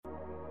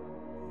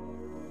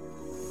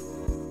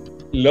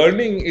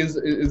learning is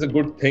a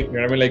good thing.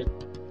 I mean, like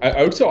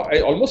I would say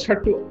I almost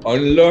had to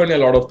unlearn a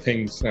lot of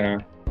things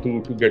to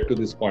get to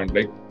this point.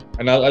 Like,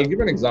 and I'll give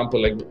an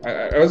example. Like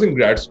I was in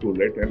grad school,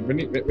 right? And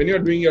when you are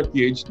doing your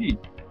PhD,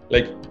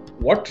 like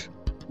what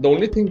the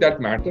only thing that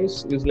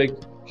matters is like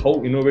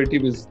how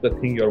innovative is the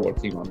thing you're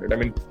working on, right? I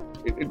mean,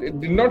 it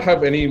did not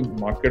have any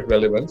market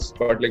relevance,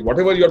 but like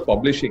whatever you're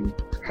publishing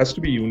has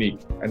to be unique,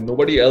 and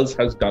nobody else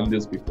has done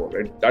this before,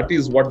 right? That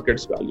is what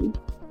gets valued.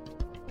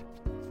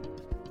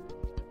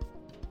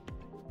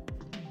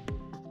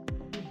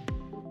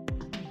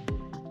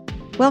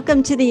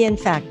 Welcome to the In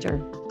Factor,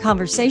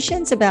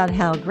 conversations about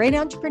how great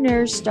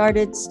entrepreneurs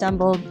started,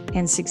 stumbled,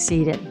 and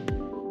succeeded.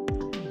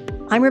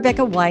 I'm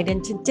Rebecca White,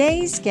 and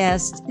today's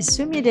guest is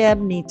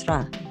Soumyadeb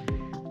Mitra.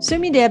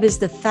 Soumyadeb is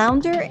the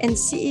founder and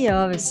CEO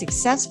of a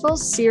successful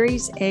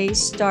Series A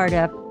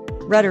startup,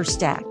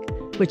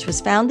 RudderStack, which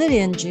was founded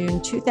in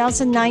June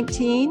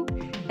 2019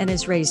 and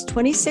has raised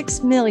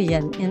 $26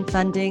 million in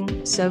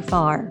funding so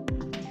far.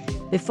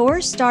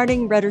 Before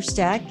starting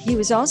RudderStack, he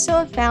was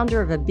also a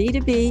founder of a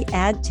B2B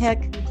ad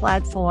tech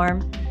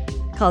platform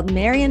called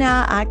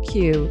Mariana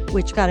IQ,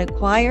 which got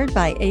acquired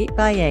by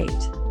 8x8.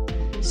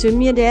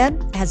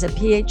 Soumyadeb has a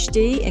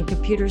PhD in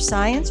computer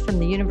science from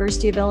the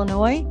University of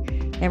Illinois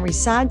and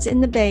resides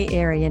in the Bay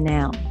Area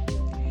now.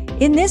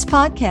 In this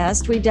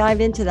podcast, we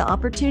dive into the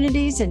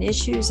opportunities and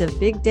issues of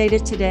big data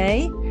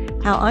today,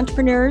 how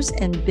entrepreneurs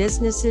and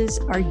businesses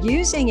are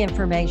using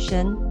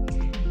information,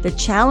 the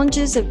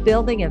challenges of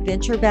building a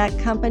venture-backed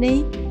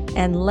company,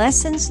 and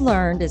lessons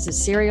learned as a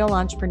serial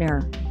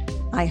entrepreneur.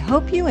 I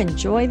hope you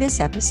enjoy this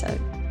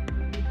episode.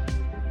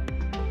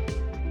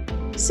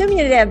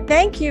 Soumyadeb,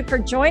 thank you for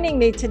joining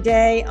me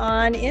today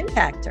on In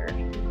Factor.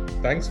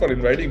 Thanks for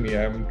inviting me.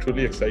 I'm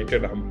truly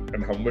excited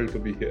and humbled to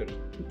be here.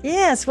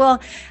 Yes,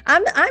 well,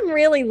 I'm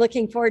really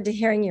looking forward to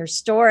hearing your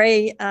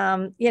story.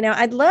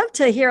 I'd love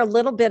to hear a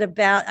little bit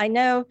about. I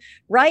know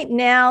right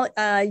now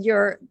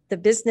the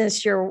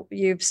business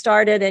you've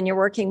started and you're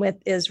working with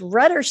is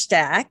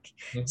RudderStack.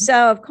 Mm-hmm.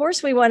 So of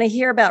course we want to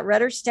hear about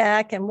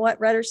RudderStack and what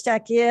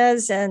RudderStack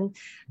is and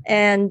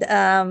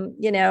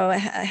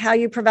how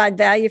you provide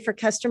value for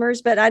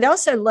customers. But I'd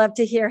also love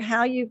to hear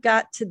how you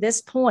got to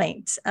this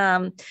point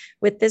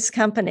with this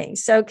company.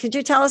 So could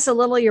you tell us a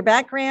little of your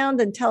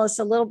background and tell us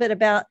a little bit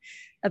about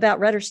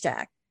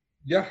RudderStack?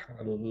 Yeah,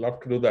 I'd love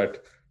to do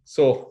that.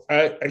 So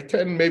I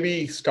can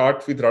maybe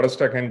start with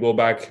RudderStack and go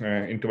back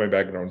into my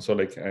background. So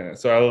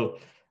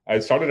I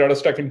started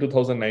RudderStack in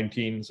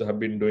 2019. So I've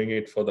been doing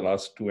it for the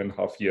last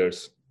 2.5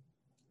 years.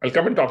 I'll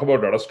come and talk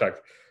about RudderStack.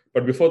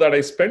 But before that,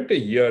 I spent a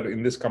year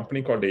in this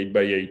company called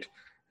 8x8.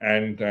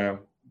 And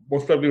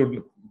most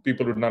probably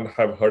people would not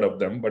have heard of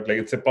them, but like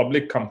it's a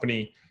public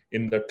company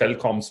in the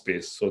telecom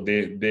space. So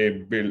they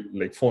build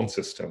like phone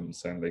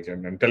systems and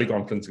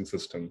teleconferencing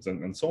systems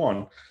and so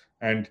on.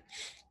 And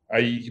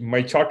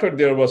my charter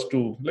there was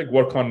to like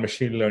work on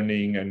machine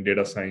learning and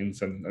data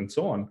science and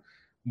so on.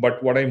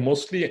 But what I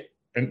mostly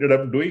ended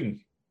up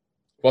doing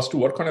was to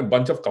work on a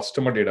bunch of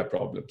customer data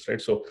problems, right?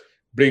 So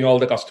bring all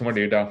the customer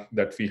data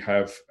that we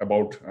have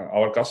about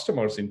our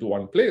customers into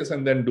one place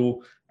and then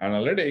do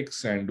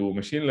analytics and do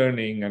machine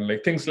learning and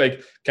like things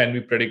like, can we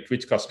predict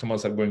which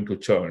customers are going to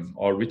churn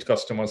or which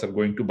customers are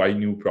going to buy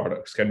new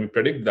products? Can we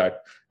predict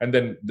that? And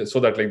then so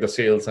that like the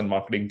sales and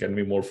marketing can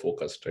be more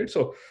focused, right?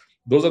 So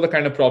those are the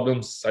kind of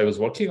problems I was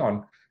working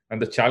on.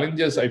 And the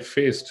challenges I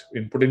faced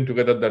in putting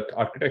together that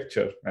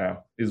architecture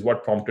is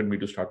what prompted me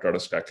to start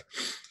RudderStack.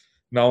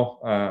 Now,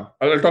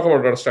 I'll talk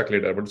about RudderStack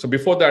later. But so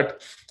before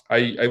that,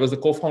 I was the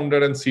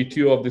co-founder and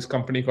CTO of this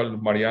company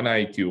called Mariana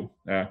IQ.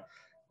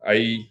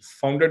 I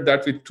founded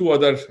that with two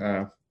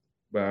other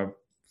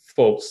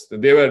folks.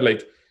 They were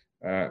like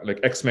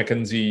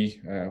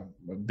ex-McKinsey.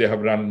 They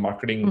have run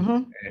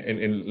marketing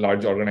in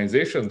large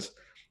organizations.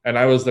 And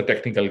I was the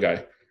technical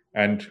guy.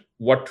 And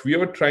what we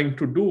were trying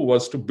to do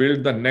was to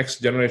build the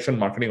next generation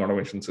marketing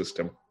automation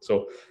system.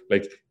 So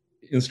like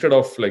instead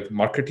of like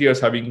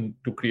marketeers having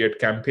to create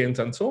campaigns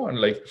and so on,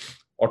 like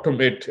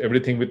automate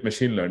everything with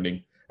machine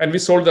learning. And we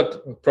sold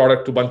that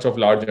product to a bunch of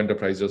large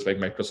enterprises like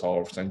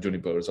Microsoft and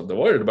Junipers of the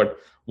world. But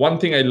one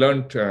thing we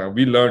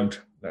learned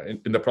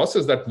in the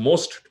process that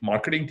most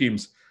marketing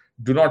teams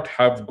do not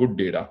have good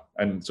data.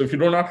 And so if you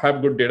do not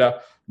have good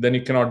data, then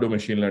you cannot do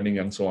machine learning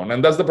and so on.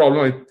 And that's the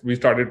problem we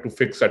started to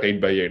fix at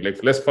 8x8.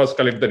 Like, let's first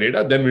collect the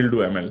data, then we'll do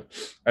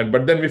ML.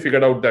 But then we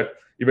figured out that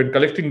even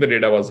collecting the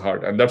data was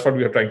hard. And that's what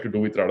we are trying to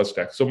do with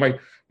RudderStack. So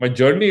my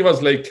journey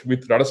was like,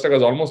 with RudderStack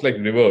was almost like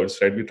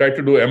reverse, right? We tried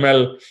to do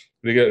ML,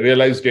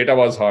 realized data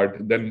was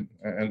hard, then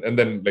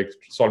like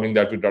solving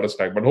that with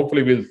RudderStack. But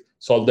hopefully we'll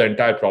solve the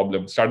entire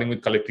problem, starting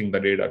with collecting the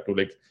data to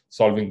like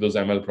solving those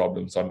ML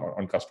problems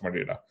on customer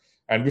data.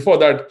 And before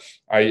that,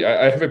 I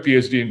have a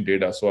PhD in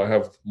data. So I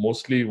have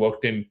mostly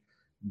worked in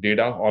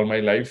data all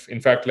my life.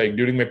 In fact, like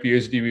during my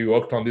PhD, we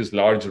worked on these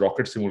large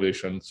rocket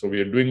simulations. So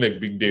we are doing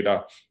like big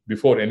data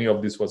before any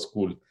of this was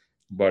cool.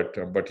 But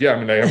yeah, I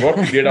mean, I have worked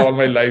with data all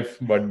my life,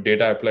 but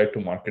data applied to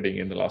marketing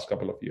in the last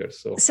couple of years.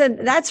 So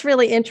that's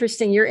really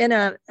interesting. You're in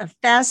a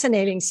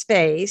fascinating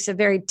space, a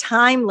very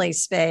timely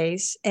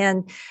space,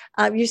 and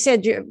you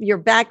said your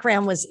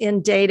background was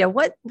in data.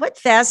 What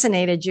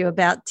fascinated you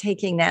about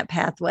taking that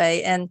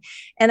pathway? And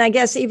I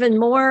guess even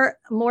more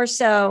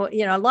so,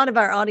 a lot of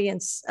our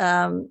audience,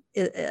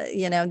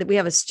 that we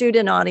have a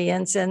student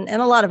audience and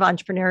a lot of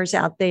entrepreneurs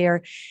out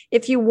there.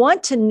 If you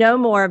want to know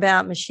more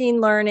about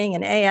machine learning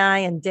and AI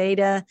and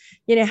data,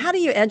 how do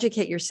you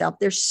educate yourself?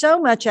 There's so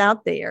much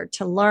out there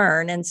to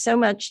learn and so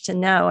much to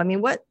know. I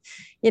mean, where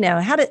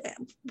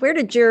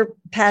did your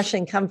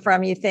passion come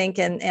from, you think?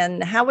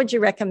 And how would you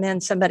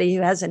recommend somebody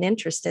who has an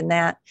interest in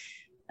that,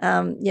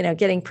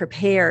 getting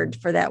prepared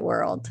for that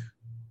world?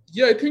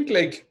 Yeah, I think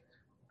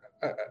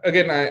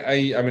again,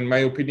 I mean, my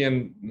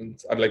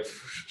opinions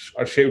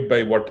are shaped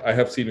by what I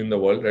have seen in the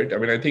world, right? I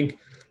mean, I think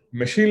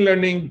machine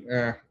learning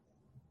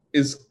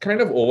is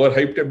kind of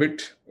overhyped a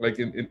bit, like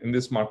in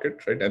this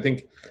market, right? I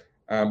think,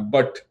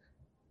 but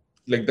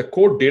like the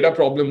core data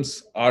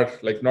problems are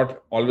like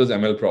not always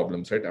ML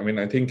problems, right? I mean,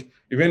 I think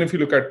even if you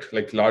look at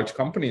like large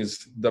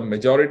companies, the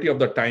majority of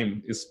the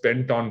time is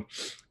spent on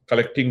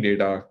collecting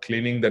data,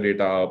 cleaning the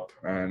data up,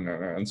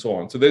 and so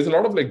on. So there's a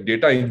lot of like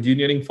data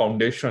engineering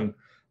foundation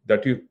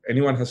that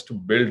anyone has to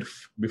build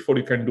before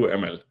you can do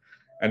ML.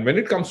 And when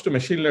it comes to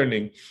machine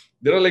learning,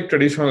 there are like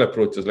traditional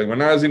approaches. Like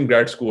when I was in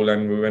grad school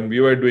and when we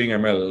were doing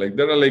ML, like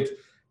there are like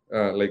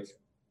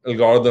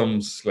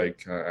algorithms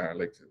like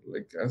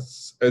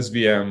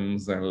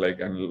SVMs and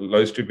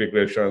logistic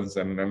regressions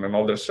and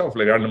all that stuff,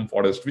 like random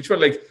forest, which were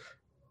like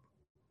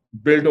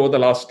built over the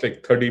last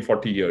like 30,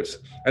 40 years.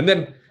 And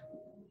then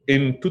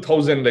in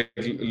 2000, like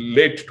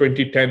late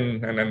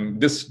 2010 and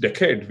this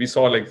decade, we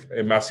saw like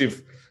a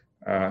massive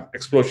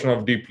explosion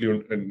of deep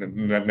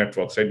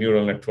networks, like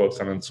neural networks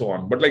and so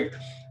on. But like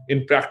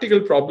in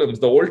practical problems,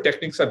 the old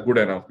techniques are good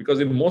enough,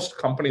 because in most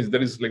companies,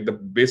 there is like the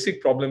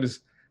basic problem is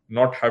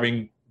not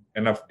having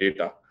enough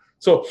data.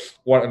 So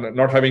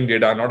not having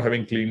data, not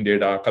having clean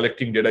data,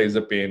 collecting data is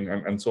a pain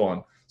and so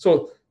on.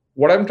 So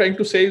what I'm trying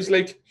to say is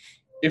like,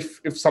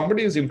 if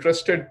somebody is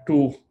interested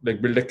to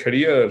like build a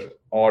career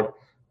or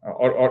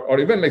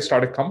even like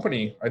start a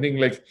company, I think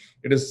like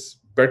it is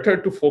better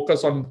to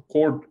focus on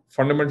core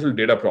fundamental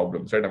data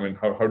problems, right? I mean,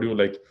 how do you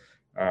like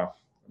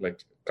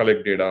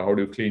collect data? How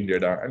do you clean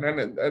data?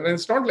 And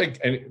it's not like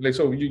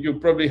so you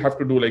probably have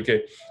to do like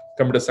a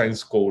computer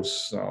science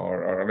course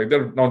or like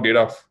there are now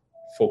data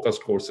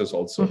focused courses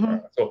also.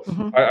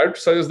 I would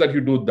suggest that you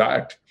do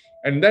that,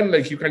 and then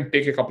like you can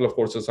take a couple of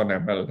courses on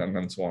ML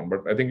and so on.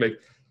 But I think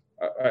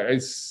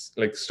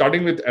like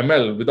starting with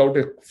ML without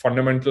a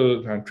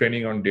fundamental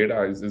training on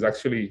data is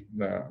actually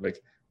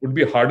would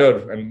be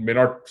harder and may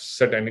not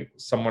set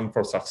someone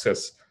for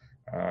success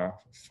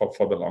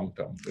for the long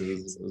term.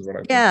 Is what I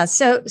think. Yeah.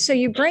 So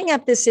you bring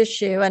up this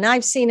issue, and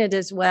I've seen it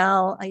as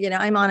well.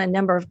 I'm on a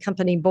number of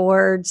company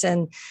boards,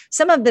 and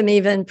some of them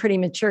even pretty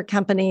mature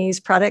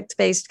companies,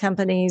 product-based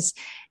companies,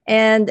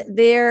 and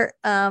there's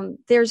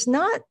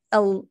not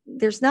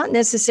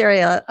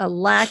necessarily a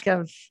lack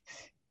of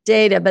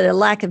data, but a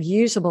lack of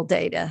usable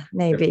data,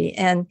 maybe.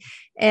 Yeah.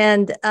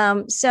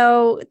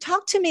 So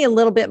talk to me a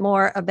little bit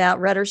more about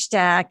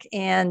RudderStack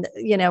and,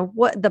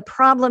 what the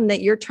problem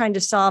that you're trying to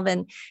solve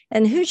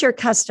and who's your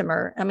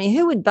customer? I mean,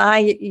 who would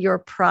buy your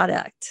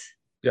product?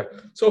 Yeah.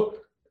 So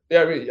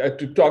yeah,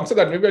 to answer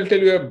that, maybe I'll tell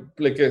you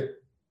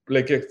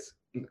a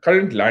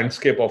current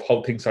landscape of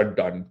how things are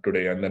done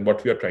today and then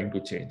what we are trying to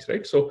change,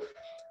 right? So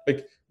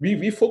like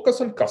we focus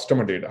on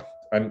customer data.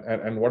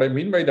 And what I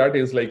mean by that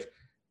is like,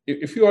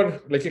 if you are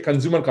like a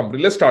consumer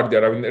company, let's start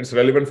there. I mean, it's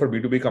relevant for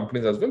B2B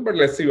companies as well, but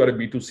let's say you are a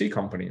B2C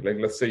company, like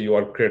let's say you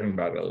are Crate and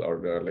Barrel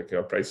or like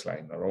your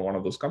Priceline or one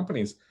of those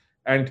companies,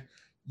 and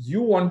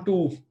you want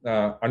to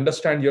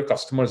understand your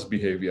customers'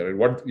 behavior and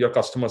what your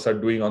customers are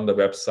doing on the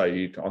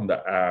website, on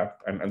the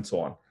app, and so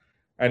on.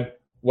 And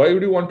why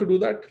would you want to do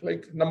that?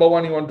 Like, number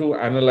one, you want to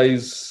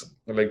analyze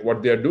like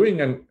what they are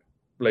doing and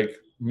like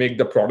make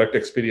the product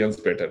experience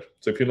better.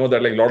 So if you know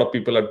that like a lot of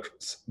people are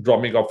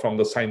dropping off from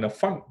the sign up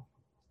fund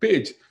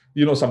page,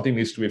 something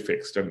needs to be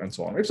fixed and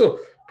so on, right? So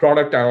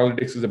product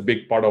analytics is a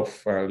big part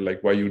of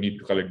like why you need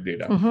to collect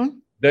data.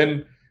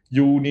 Then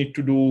you need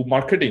to do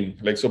marketing,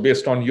 like so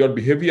based on your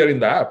behavior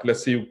in the app.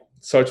 Let's say you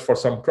search for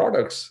some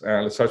products,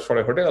 search for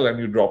a hotel, and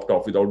you dropped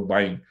off without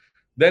buying.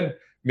 Then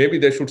maybe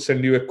they should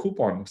send you a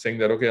coupon saying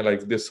that, okay,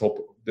 like there's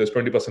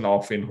 20%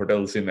 off in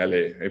hotels in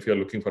LA if you're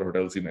looking for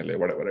hotels in LA,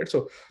 whatever, right?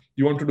 So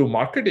you want to do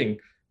marketing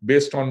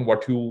based on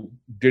what you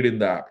did in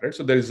the app, right?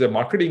 So there is a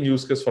marketing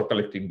use case for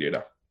collecting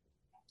data.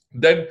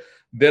 Then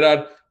there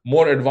are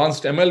more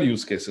advanced ML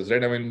use cases,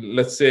 right? I mean,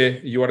 let's say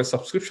you are a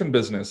subscription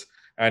business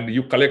and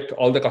you collect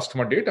all the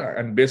customer data,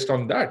 and based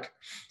on that,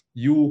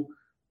 you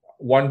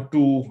want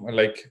to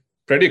like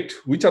predict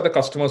which are the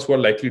customers who are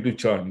likely to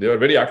churn. They are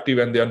very active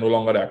and they are no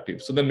longer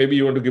active. So then maybe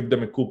you want to give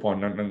them a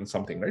coupon and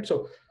something, right?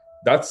 So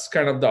that's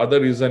kind of the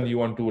other reason you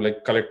want to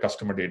like collect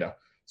customer data.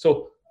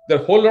 So there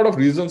are a whole lot of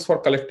reasons for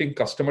collecting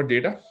customer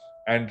data,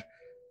 and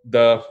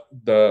the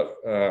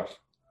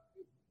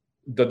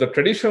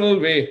traditional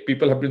way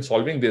people have been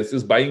solving this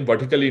is buying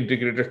vertically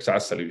integrated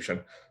SaaS solution.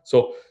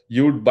 So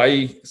you would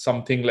buy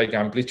something like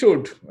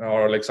Amplitude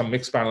or like some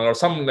Mixpanel or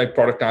some like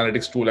product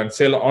analytics tool and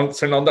send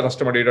on the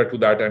customer data to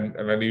that, and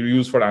then you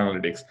use for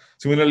analytics.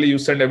 Similarly, you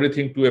send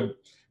everything to a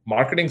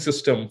marketing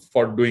system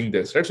for doing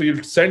this, right? So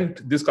you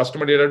send this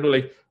customer data to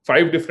like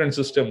 5 different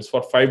systems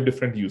for 5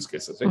 different use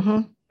cases, right?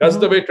 Mm-hmm. That's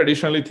the way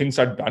traditionally things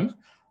are done.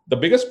 The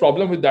biggest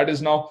problem with that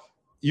is now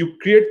you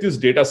create these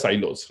data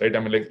silos, right? I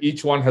mean, like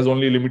each one has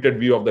only limited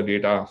view of the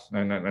data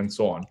and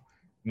so on.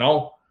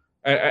 Now,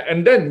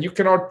 and then you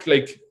cannot,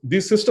 like,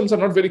 these systems are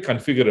not very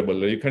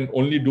configurable. You can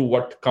only do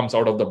what comes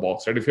out of the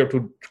box, right? If you have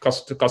to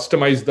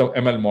customize the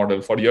ML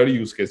model for your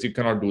use case, you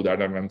cannot do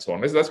that, and so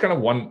on. So that's kind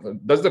of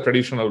that's the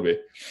traditional way.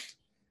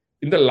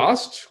 In the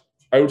last,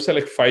 I would say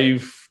like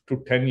 5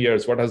 to 10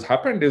 years, what has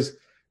happened is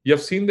you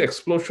have seen the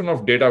explosion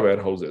of data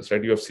warehouses,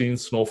 right? You have seen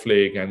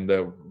Snowflake and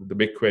the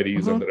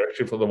BigQueries and the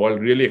Redshift of the world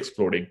really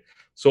exploding.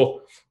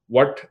 So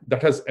what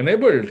that has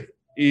enabled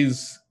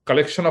is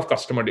collection of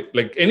customer data,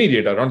 like any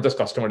data, not just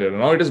customer data.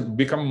 Now it has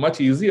become much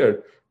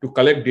easier to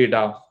collect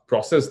data,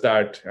 process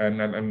that,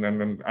 and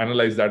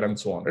analyze that, and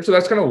so on. Right? So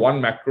that's kind of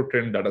one macro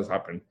trend that has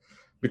happened.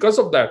 Because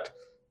of that,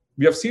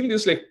 we have seen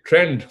this like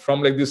trend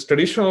from like this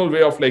traditional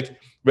way of like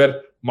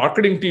where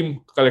marketing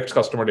team collects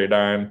customer data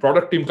and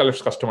product team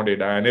collects customer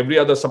data and every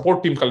other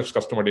support team collects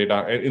customer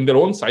data in their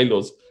own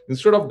silos.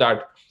 Instead of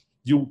that,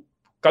 you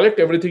collect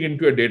everything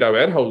into a data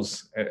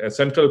warehouse, a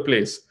central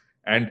place,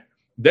 and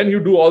then you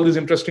do all these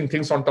interesting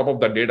things on top of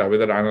that data,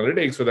 whether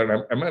analytics,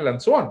 whether ML,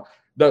 and so on.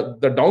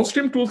 The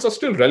downstream tools are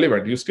still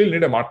relevant. You still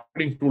need a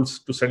marketing tools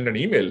to send an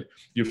email.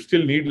 You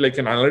still need like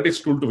an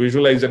analytics tool to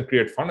visualize and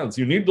create funnels.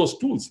 You need those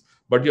tools,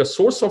 but your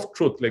source of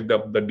truth, like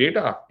the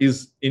data,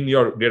 is in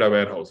your data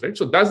warehouse, right?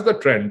 So that's the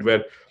trend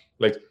where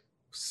like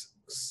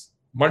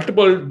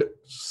multiple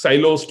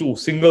silos to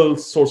single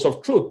source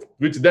of truth,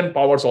 which then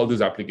powers all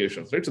these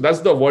applications, right? So that's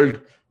the world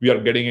we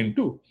are getting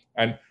into.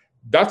 And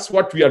that's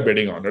what we are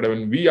betting on, right? I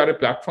mean, we are a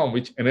platform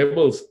which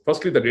enables,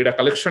 firstly, the data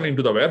collection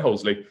into the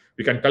warehouse. Like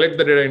we can collect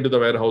the data into the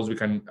warehouse, we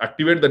can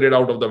activate the data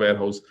out of the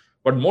warehouse.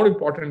 But more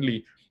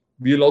importantly,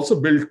 we'll also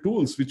build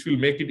tools which will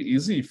make it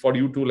easy for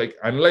you to like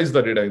analyze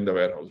the data in the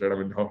warehouse, right? I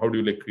mean, how do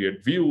you like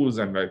create views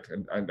and like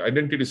and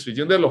identity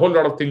staging? There are a whole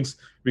lot of things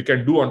we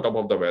can do on top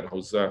of the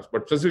warehouse,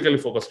 but specifically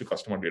focused to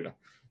customer data.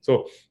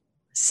 So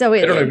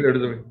I don't know if it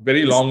is a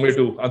very long way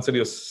to answer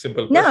your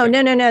simple question.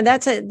 No.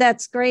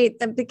 That's great,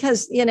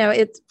 because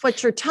it's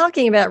what you're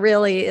talking about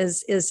really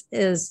is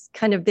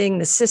kind of being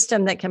the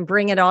system that can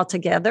bring it all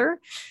together,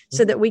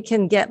 so that we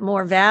can get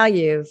more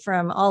value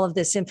from all of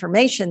this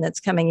information that's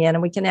coming in,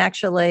 and we can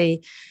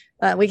actually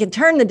we can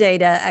turn the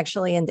data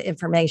actually into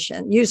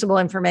information, usable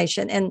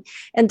information.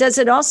 And does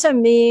it also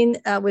mean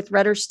with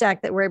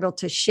RudderStack that we're able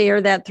to share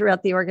that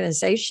throughout the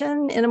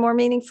organization in a more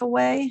meaningful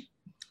way?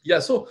 Yeah.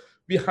 So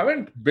we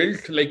haven't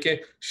built like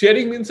a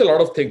sharing means a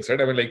lot of things, right?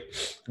 I mean, like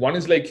one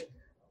is like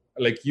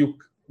you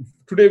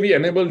today we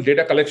enable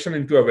data collection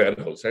into a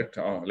warehouse, right?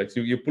 Like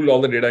you pull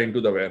all the data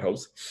into the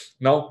warehouse.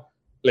 Now,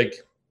 like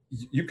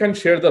you can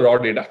share the raw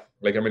data.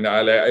 Like, I mean,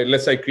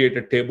 let's say I create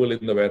a table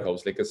in the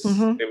warehouse, like a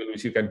table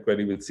which you can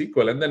query with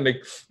SQL, and then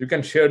like you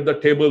can share the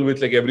table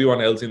with like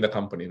everyone else in the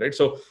company, right?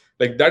 So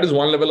like that is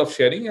one level of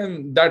sharing,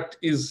 and that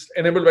is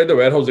enabled by the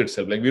warehouse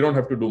itself. Like we don't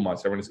have to do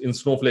much. I mean, in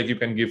Snowflake, you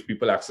can give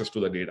people access to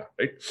the data,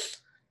 right?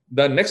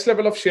 The next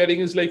level of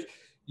sharing is like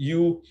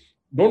you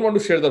don't want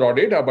to share the raw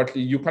data, but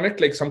you connect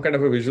like some kind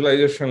of a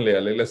visualization layer.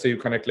 Like let's say you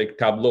connect like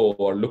Tableau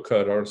or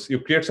Looker, or you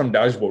create some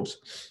dashboards,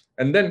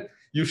 and then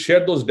you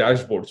share those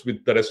dashboards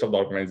with the rest of the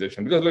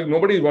organization, because like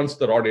nobody wants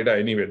the raw data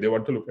anyway. They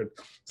want to look at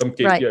some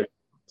KPI. Right.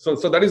 So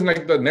that is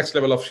like the next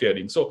level of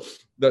sharing. So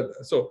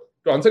to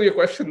answer your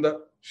question,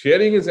 the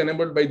sharing is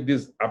enabled by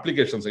these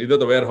applications, either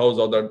the warehouse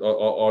or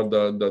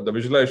the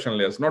visualization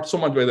layers, not so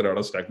much by the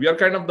RudderStack. We are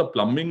kind of the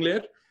plumbing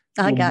layer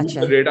to move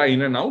the data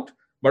in and out,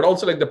 but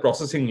also like the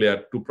processing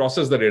layer to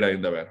process the data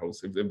in the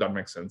warehouse, if that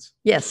makes sense.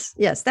 Yes,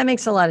 that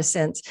makes a lot of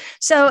sense.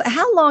 So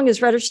how long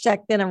has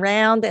RudderStack been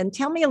around? And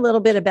tell me a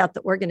little bit about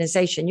the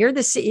organization. You're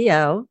the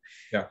CEO.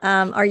 Yeah.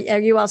 Are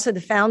you also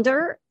the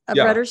founder of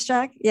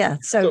RudderStack? Yeah.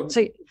 So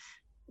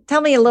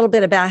tell me a little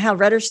bit about how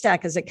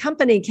RudderStack as a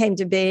company came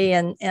to be,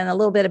 and a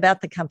little bit about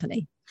the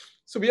company.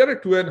 So we are a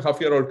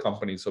 2.5-year-old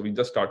company. So we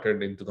just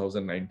started in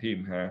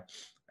 2019.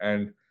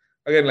 And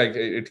again, like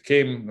it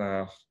came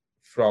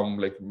from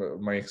like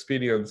my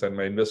experience and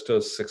my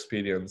investors'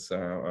 experience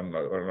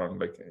around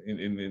like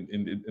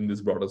in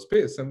this broader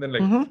space. And then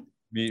like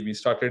we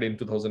started in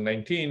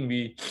 2019.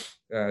 We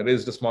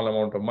raised a small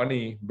amount of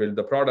money, built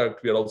the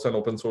product. We are also an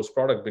open source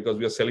product because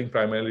we are selling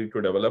primarily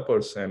to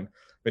developers. And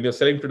when you're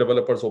selling to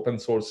developers, open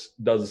source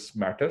does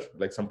matter.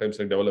 Like sometimes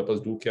like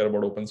developers do care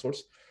about open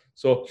source.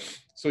 So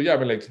yeah, I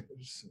mean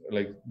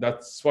like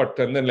that's what.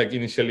 And then like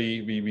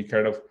initially we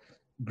kind of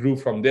grew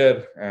from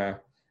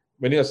there.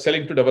 When you're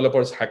selling to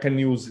developers, Hacker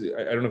News,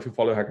 I don't know if you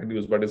follow Hacker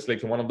News, but it's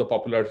like one of the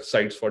popular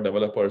sites for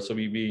developers. So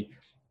we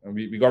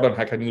we got on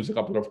Hacker News a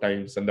couple of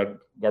times, and that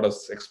got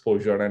us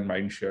exposure and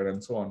mind share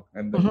and so on.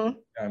 And then,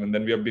 and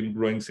then we have been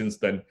growing since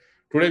then.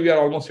 Today, we are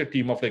almost a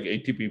team of like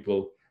 80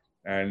 people,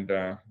 and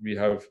we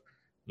have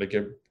like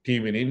a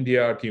team in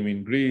India, a team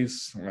in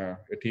Greece,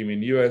 a team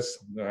in US,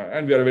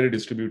 and we are a very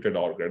distributed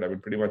org, right? I mean,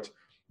 pretty much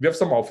we have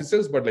some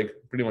offices, but like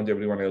pretty much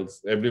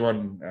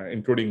everyone,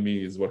 including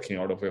me, is working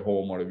out of a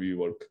home or a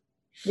WeWork.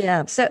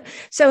 Yeah.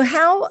 So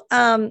how,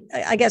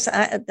 I guess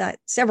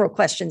several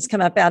questions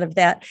come up out of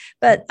that,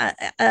 but,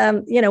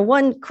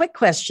 one quick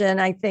question,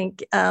 I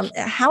think,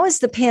 how has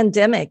the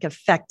pandemic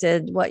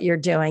affected what you're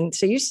doing?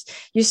 So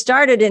you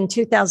started in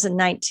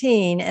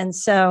 2019, and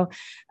so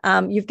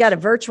you've got a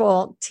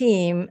virtual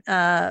team,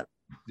 and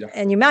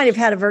you might have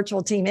had a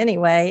virtual team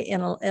anyway,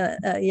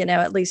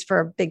 at least for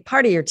a big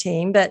part of your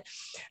team, but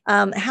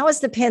how has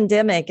the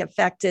pandemic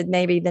affected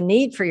maybe the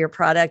need for your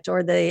product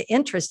or the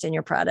interest in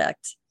your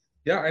product?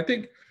 Yeah, I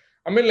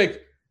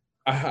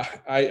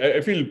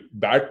feel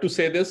bad to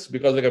say this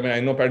because I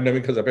know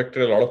pandemic has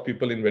affected a lot of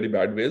people in very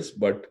bad ways,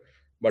 but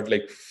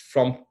like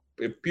from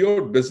a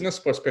pure business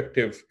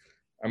perspective,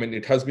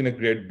 it has been a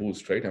great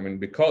boost, right?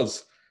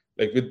 Because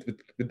like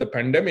with the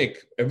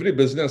pandemic, every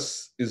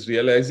business is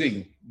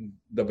realizing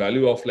the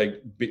value of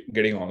like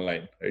getting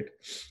online, right?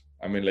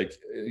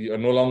 You're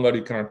no longer,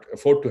 you cannot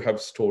afford to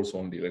have stores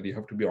only, right? You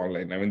have to be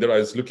online. I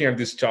was looking at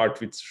this chart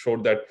which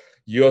showed that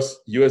US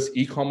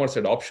e-commerce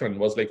adoption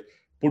was like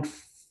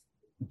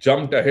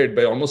jumped ahead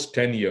by almost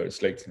 10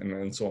 years, like,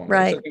 and so on.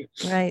 Right.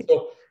 Right.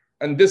 So,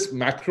 and this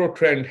macro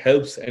trend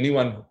helps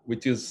anyone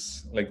which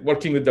is like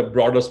working with the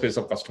broader space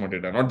of customer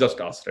data, not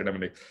just us,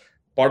 right?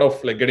 Part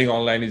of like getting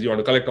online is you want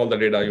to collect all the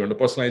data, you want to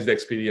personalize the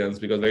experience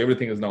because like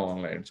everything is now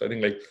online. So I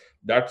think like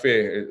that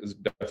way is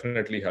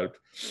definitely helped.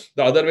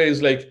 The other way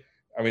is like,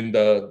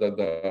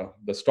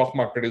 the stock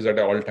market is at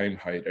an all-time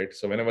high, right?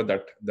 So whenever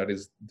that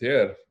is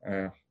there,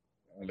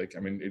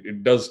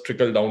 it does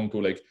trickle down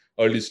to like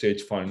early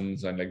stage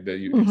funds, and like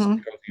it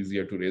becomes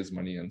easier to raise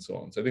money and so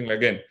on. So I think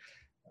again,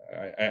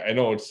 I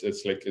know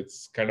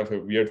it's kind of a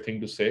weird thing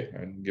to say,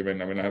 and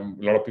given I have a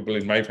lot of people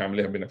in my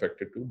family have been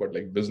affected too, but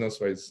like business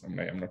wise,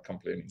 I'm not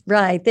complaining.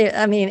 Right.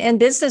 And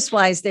business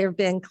wise, there have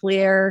been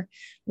clear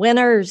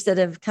winners that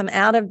have come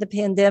out of the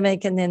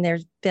pandemic, and then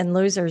there's been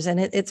losers, and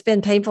it's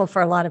been painful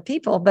for a lot of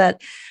people. But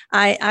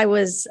I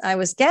was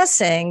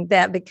guessing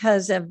that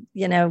because of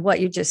what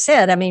you just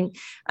said.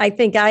 I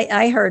think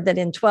I heard that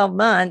in 12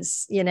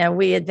 months,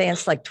 we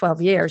advanced like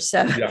 12 years.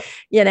 So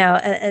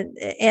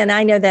and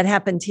I know that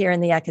happened here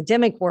in the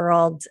academic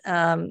world.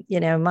 As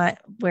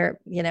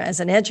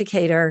an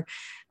educator,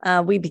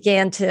 we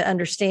began to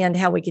understand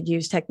how we could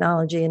use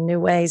technology in new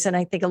ways, and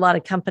I think a lot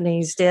of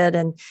companies did.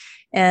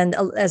 And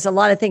as a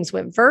lot of things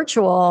went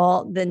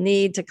virtual, the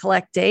need to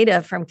collect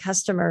data from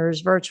customers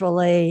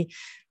virtually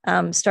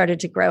started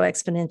to grow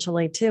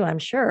exponentially too, I'm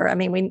sure.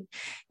 And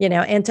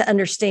to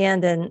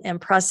understand and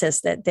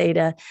process that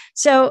data.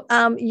 So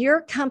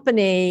your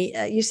company,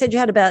 you said you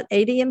had about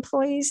 80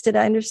 employees. Did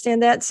I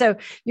understand that? So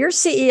you're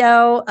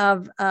CEO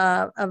of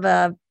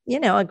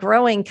a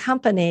growing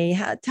company.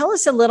 Tell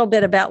us a little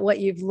bit about what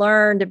you've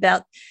learned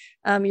about.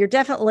 You're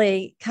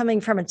definitely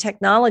coming from a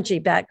technology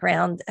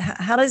background.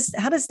 How does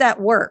that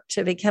work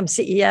to become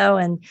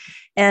CEO?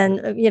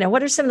 And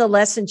what are some of the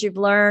lessons you've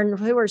learned?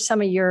 Who are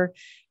some of your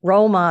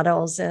role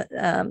models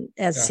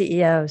as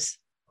CEOs?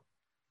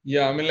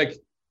 Yeah,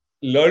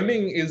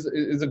 learning is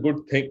a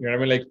good thing.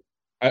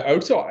 I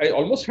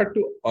almost had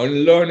to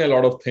unlearn a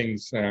lot of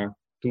things to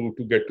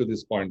get to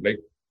this point. Like,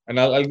 and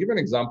I'll give an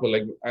example.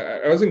 Like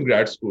I was in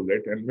grad school,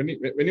 right? And when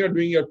you are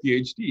doing your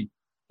PhD,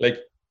 like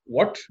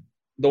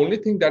the only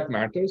thing that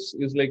matters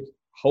is like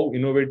how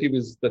innovative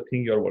is the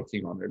thing you're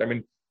working on,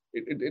 right?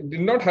 It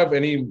did not have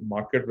any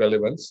market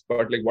relevance,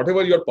 but like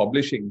whatever you're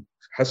publishing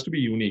has to be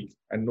unique,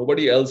 and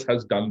nobody else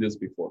has done this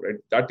before, right?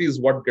 That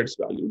is what gets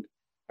valued,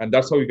 and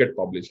that's how you get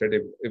published, right?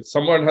 If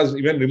someone has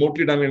even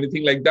remotely done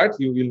anything like that,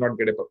 you will not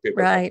get a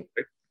paper. Right.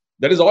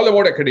 That is all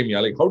about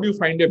academia. Like, how do you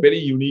find a very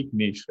unique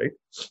niche, right?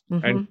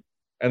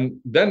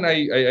 And then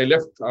I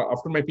left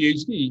after my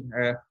PhD.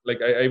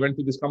 I went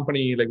to this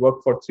company, like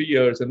worked for 3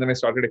 years, and then I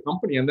started a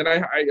company. And then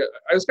I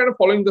was kind of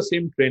following the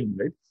same trend,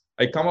 right?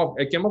 I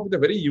came up with a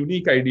very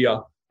unique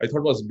idea. I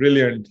thought was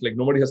brilliant. Like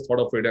nobody has thought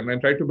of it, and I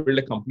tried to build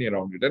a company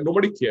around it, and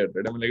nobody cared,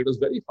 right? It was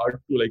very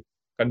hard to like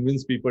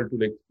convince people to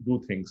like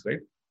do things, right?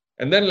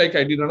 And then like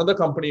I did another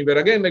company where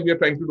again like we are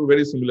trying to do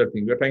very similar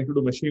thing. We are trying to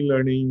do machine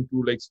learning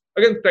to like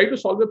again try to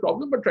solve a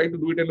problem, but try to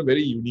do it in a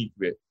very unique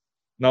way.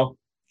 Now,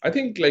 I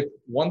think like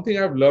one thing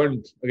I've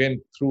learned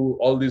again through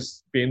all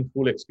these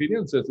painful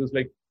experiences is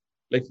like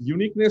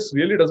uniqueness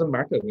really doesn't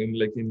matter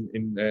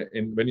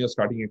in when you're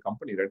starting a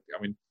company, right?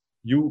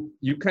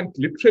 You can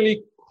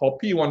literally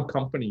copy one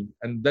company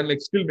and then like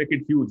still make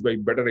it huge by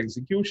better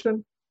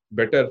execution,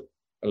 better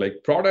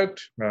like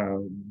product,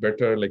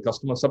 better like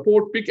customer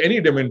support. Pick any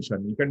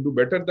dimension, you can do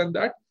better than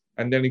that,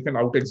 and then you can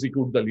out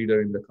execute the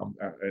leader in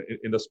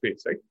the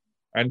space, right?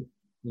 And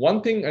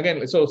one thing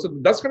again, so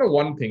that's kind of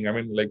one thing.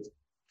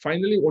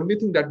 finally, only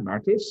thing that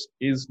matters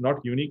is not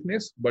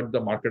uniqueness, but the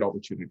market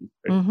opportunity.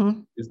 Right?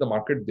 Mm-hmm. Is the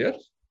market there?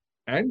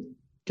 And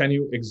can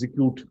you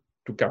execute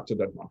to capture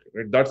that market?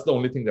 Right? That's the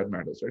only thing that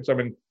matters. Right? So, I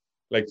mean,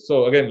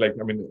 so again,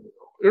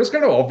 it was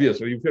kind of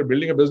obvious. Right? If you're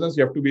building a business,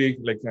 you have to be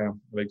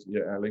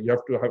you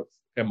have to have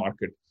a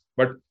market.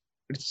 But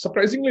it's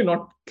surprisingly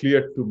not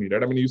clear to me,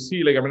 right? I mean, you see,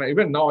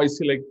 even now I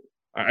see,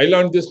 I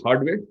learned this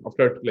hard way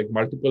after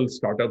multiple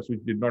startups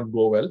which did not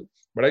go well,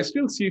 but I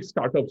still see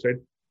startups, right?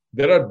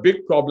 There are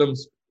big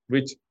problems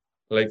which,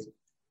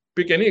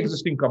 pick any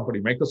existing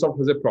company. Microsoft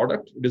has a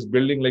product. It is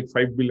building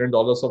 $5 billion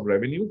of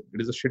revenue.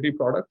 It is a shitty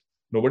product.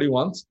 Nobody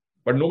wants,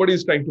 but nobody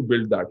is trying to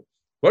build that.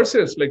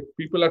 Versus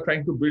people are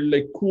trying to build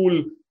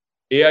cool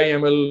AI,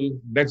 ML,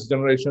 next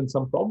generation,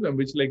 some problem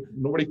which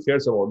nobody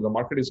cares about. The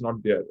market is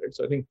not there, right?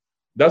 So I think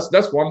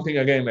that's one thing,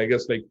 again, I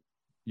guess,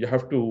 you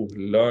have to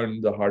learn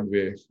the hard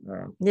way.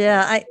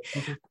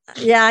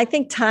 I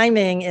think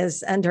timing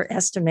is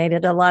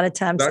underestimated a lot of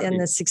times in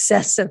the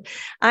success of.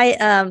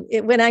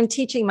 When I'm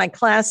teaching my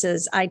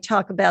classes, I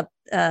talk about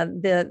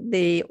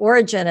the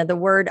origin of the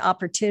word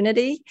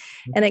opportunity,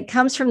 and it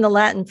comes from the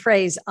Latin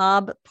phrase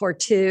ob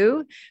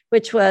portu,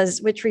 which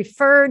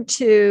referred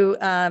to.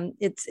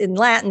 It's in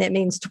Latin. It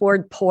means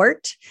toward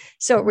port.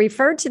 So it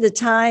referred to the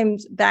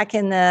times back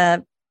in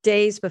the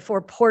days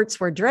before ports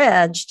were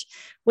dredged,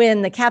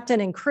 when the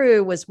captain and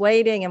crew was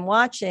waiting and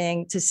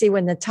watching to see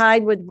when the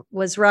tide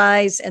was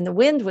rise and the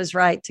wind was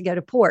right to go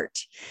to port.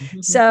 Mm-hmm.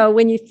 So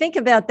when you think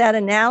about that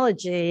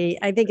analogy,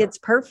 I think it's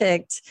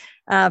perfect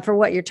for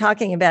what you're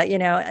talking about.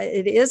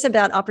 It is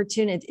about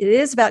opportunity. It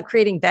is about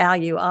creating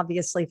value,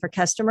 obviously, for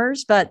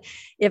customers. But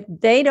if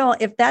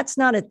that's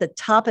not at the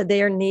top of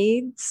their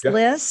needs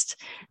list,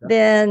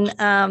 then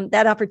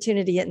that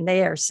opportunity isn't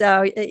there.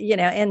 So,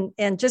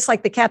 and just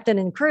like the captain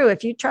and crew,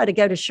 if you try to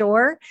go to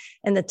shore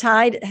and the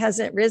tide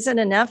hasn't risen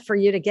enough for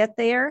you to get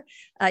there,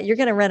 you're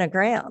going to run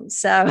aground.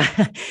 So,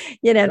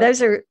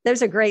 those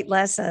are great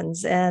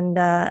lessons. And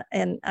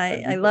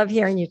I love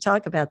hearing you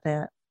talk about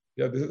that.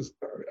 Yeah, this is,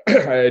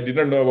 I did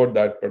not know about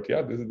that, but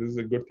yeah, this is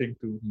a good thing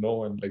to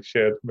know and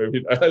share.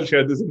 Maybe I'll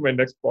share this in my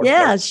next podcast.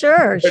 Yeah,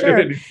 sure.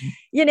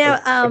 You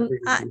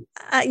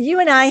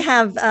and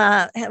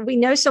I we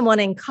know someone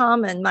in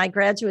common, my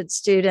graduate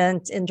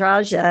student,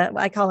 Indraja,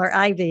 I call her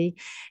Ivy,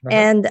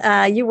 and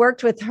you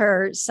worked with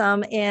her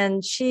some,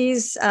 and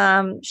she's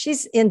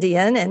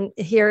Indian and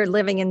here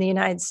living in the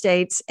United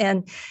States.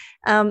 And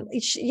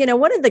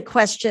one of the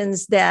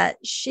questions that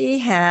she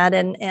had,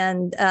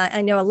 and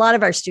I know a lot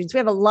of our students, we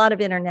have a lot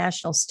of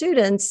international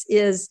students,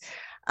 is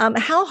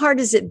how hard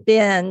has it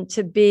been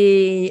to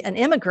be an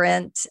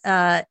immigrant,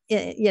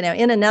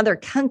 in another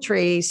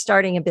country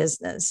starting a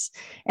business,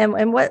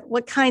 and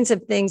what kinds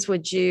of things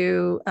what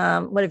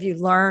have you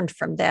learned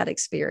from that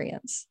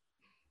experience?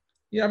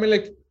 Yeah,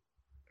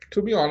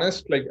 to be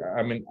honest,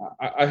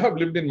 I have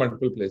lived in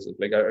multiple places.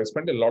 I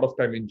spent a lot of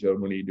time in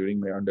Germany during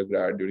my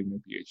undergrad, during my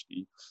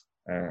PhD.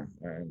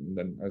 And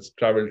then I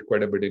traveled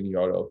quite a bit in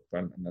Europe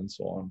and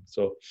so on.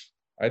 So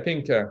I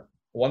think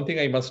one thing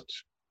I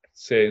must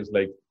say is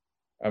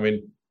I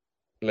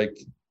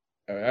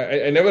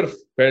never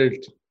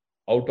felt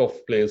out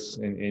of place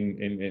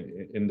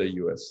in the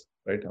US,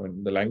 right?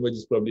 The language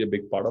is probably a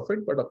big part of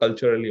it, but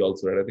culturally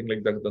also, right? I think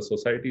the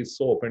society is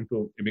so open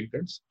to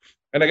immigrants.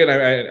 And again,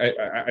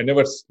 I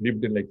never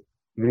lived in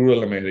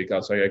rural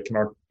America, so I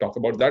cannot talk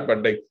about that.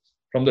 But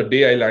from the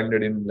day I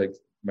landed in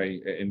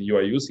in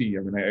UIUC,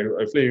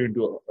 I flew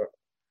into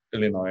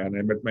Illinois and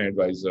I met my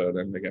advisor,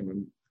 and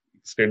again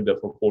stayed there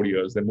for 4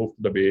 years, then moved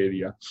to the Bay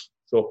Area.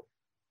 So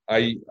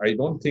I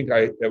don't think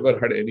I ever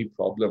had any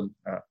problem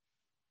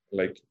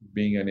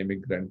being an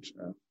immigrant.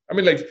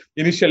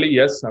 Initially,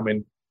 yes, I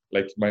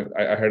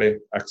had an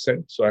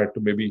accent, so I had to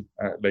maybe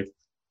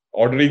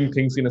ordering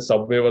things in a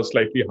subway was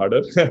slightly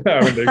harder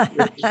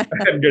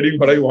and getting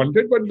what I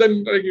wanted. But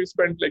then you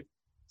spend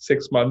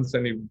 6 months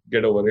and you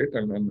get over it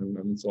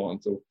and so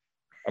on. So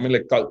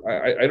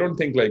I don't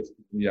think it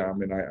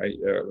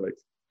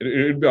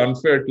would be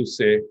unfair to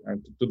say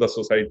to the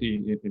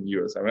society in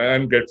US.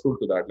 I'm grateful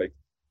to that,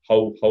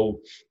 how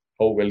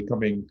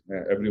welcoming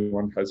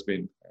everyone has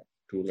been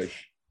to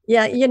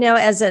Yeah,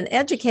 as an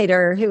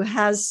educator who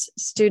has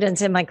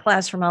students in my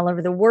class from all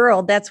over the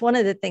world, that's one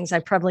of the things I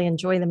probably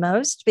enjoy the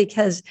most,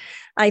 because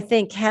I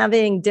think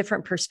having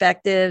different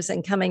perspectives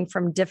and coming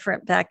from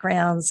different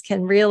backgrounds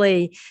can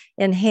really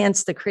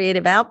enhance the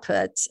creative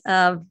output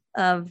of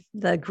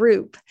the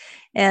group.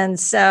 And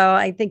so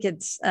I think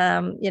it's,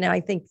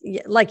 I think,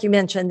 like you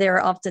mentioned, there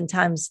are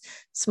oftentimes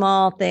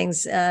small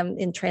things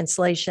in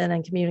translation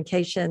and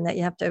communication that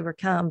you have to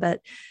overcome,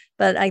 but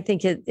I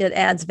think it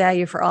adds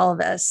value for all of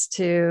us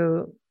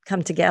to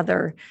come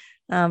together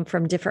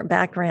from different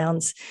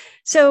backgrounds.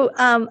 So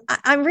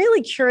I'm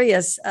really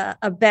curious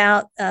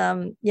about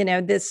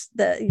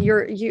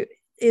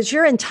is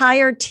your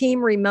entire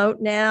team remote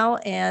now,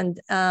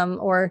 and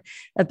or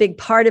a big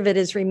part of it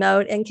is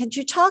remote? And could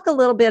you talk a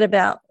little bit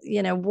about,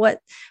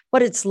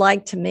 what it's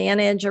like to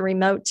manage a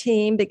remote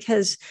team?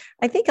 Because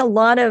I think a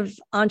lot of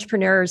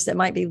entrepreneurs that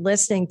might be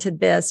listening to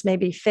this may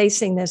be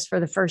facing this for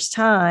the first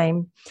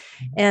time.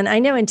 And I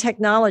know in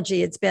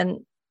technology, it's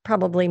been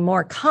probably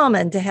more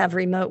common to have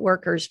remote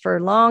workers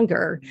for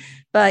longer,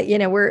 but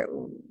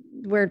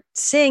we're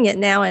seeing it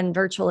now in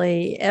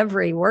virtually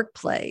every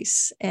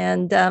workplace.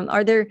 And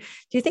do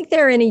you think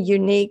there are any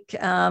unique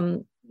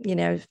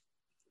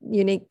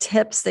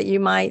tips that you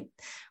might,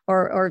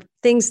 or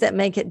things that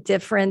make it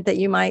different that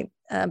you might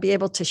be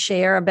able to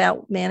share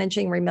about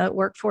managing remote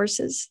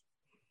workforces?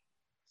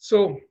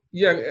 So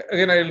yeah,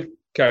 again, I'll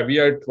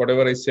caveat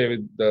whatever I say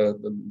with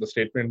the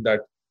statement that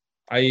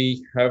I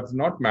have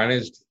not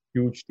managed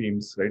huge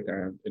teams, right,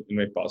 in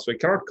my past. So I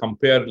cannot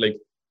compare like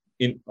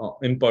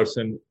in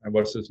person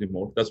versus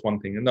remote. That's one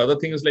thing. And the other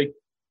thing is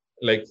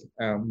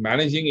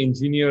managing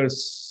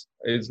engineers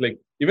is like,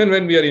 even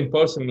when we are in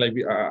person,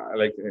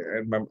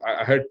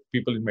 I had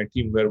people in my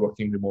team were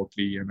working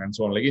remotely and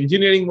so on. Like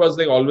engineering was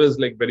like always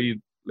like very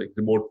like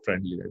remote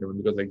friendly, right? I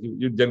mean, because like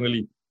you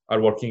generally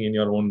are working in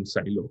your own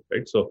silo,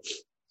 right? So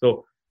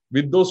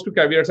with those two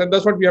caveats, and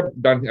that's what we have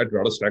done at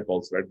Rudderstack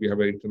also, right? We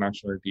have an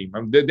international team.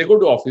 They go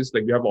to office,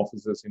 like we have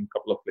offices in a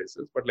couple of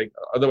places, but like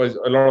otherwise,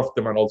 a lot of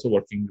them are also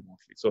working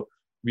remotely. So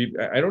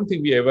I don't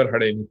think we ever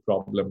had any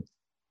problem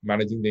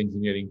managing the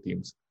engineering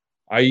teams.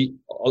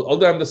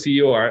 Although I'm the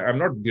CEO, I'm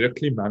not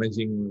directly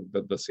managing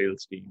the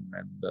sales team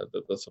and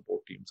the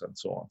support teams and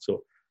so on.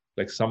 So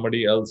like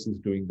somebody else is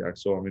doing that.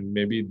 So I mean,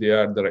 maybe they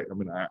are the right. I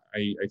mean,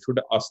 I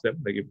should ask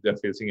them like if they're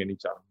facing any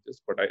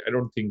challenges, but I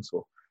don't think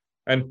so.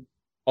 And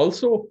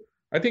also,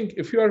 I think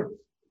if you are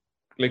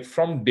like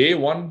from day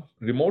one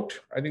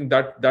remote, I think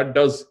that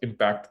does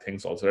impact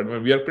things also. Right? I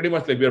mean, we are pretty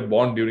much like we are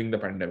born during the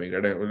pandemic,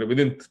 right?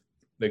 Within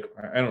like,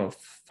 I don't know,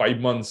 5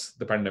 months,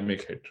 the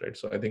pandemic hit, right?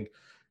 So I think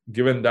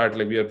given that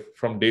like we are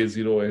from day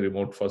zero, a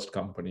remote first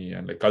company,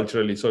 and like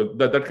culturally, so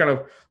that kind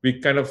of, we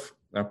kind of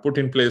put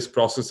in place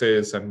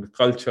processes and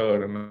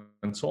culture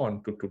and so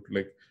on to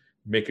like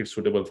make it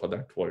suitable for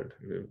that world,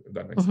 if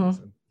that makes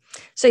sense.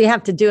 So you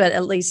have to do it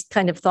at least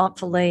kind of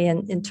thoughtfully,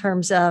 and in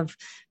terms of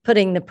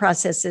putting the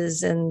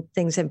processes and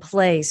things in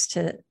place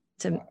to.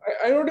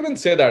 I don't even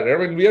say that. I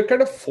mean, we are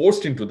kind of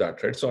forced into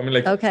that, right? So I mean,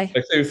 like say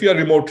if you are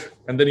remote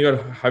and then you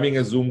are having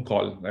a Zoom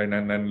call,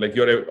 and like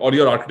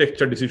your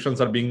architecture decisions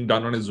are being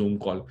done on a Zoom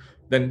call,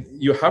 then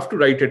you have to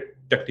write a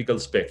technical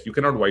spec. You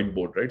cannot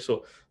whiteboard, right?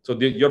 So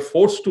you're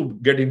forced to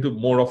get into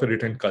more of a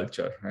written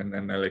culture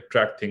and like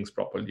track things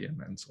properly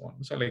and so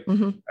on. So like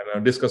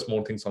and discuss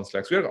more things on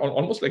Slack. So we are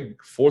almost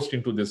like forced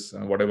into this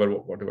whatever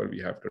we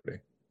have today.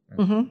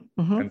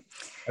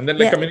 And then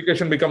like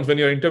communication becomes, when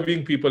you're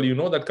interviewing people,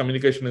 that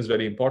communication is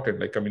very important.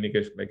 Like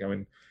communication, like I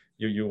mean,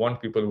 you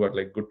want people who are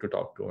like good to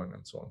talk to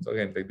and so on. So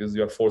again, like this,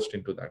 you're forced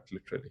into that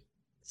literally.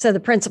 So the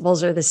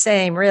principles are the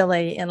same,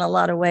 really, in a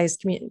lot of ways.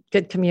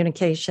 Good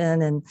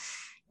communication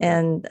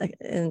and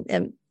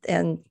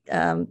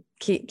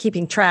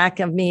keeping track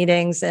of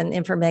meetings and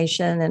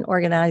information and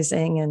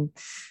organizing, and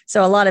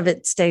so a lot of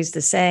it stays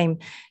the same.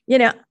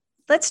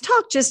 Let's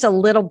talk just a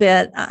little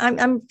bit.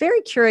 I'm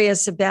very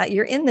curious about,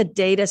 you're in the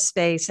data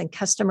space and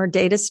customer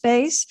data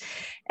space,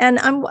 and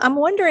I'm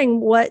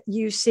wondering what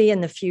you see in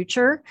the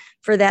future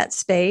for that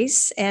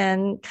space,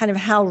 and kind of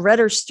how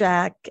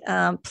Rudderstack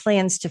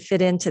plans to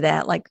fit into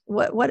that. Like,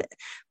 what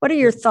are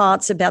your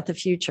thoughts about the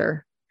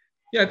future?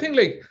 Yeah, I think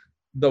like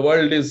the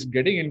world is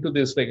getting into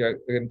this, like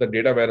in the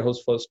data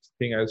warehouse first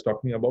thing I was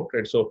talking about,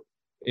 right? So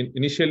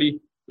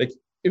initially, like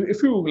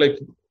if you like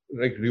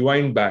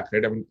rewind back,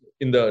 right? I mean,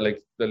 in the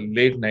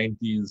late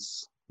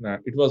 90s,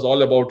 it was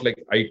all about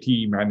like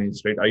IT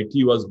managed, right?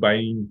 IT was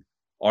buying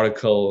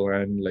Oracle,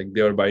 and like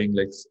they were buying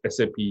like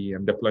SAP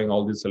and deploying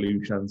all these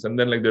solutions, and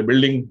then like they're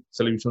building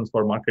solutions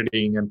for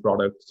marketing and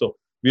product. So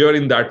we were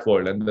in that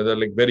world, and they're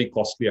like very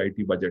costly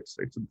IT budgets,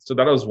 right? So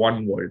that was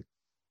one world.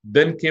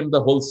 Then came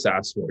the whole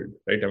SaaS world,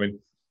 right? I mean,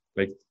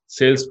 like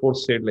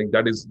Salesforce said like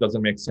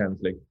doesn't make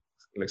sense. Like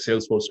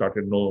Salesforce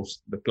started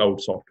the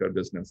cloud software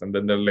business, and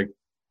then they're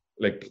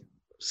like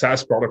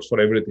SaaS products for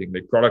everything.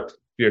 Like product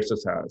creates a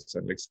SaaS,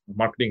 and like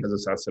marketing has a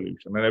SaaS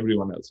solution, and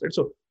everyone else, right?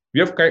 So we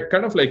have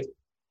kind of like,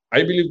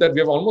 I believe that we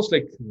have almost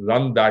like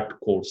run that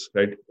course,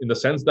 right? In the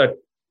sense that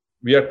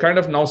we are kind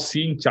of now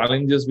seeing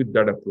challenges with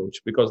that approach,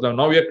 because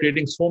now we are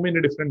creating so many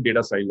different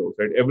data silos,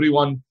 right?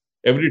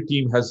 Every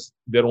team has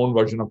their own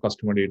version of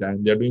customer data,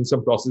 and they're doing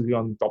some processing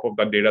on top of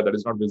that data that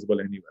is not visible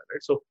anywhere,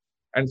 right? So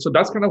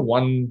that's kind of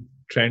one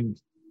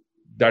trend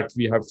that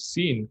we have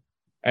seen.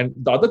 And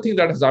the other thing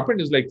that has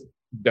happened is like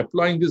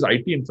deploying this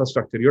IT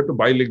infrastructure. You have to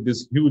buy like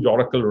these huge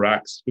Oracle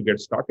racks to get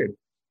started.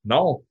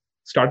 Now,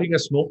 starting a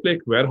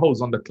Snowflake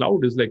warehouse on the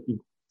cloud is like,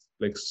 you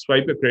like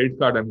swipe a credit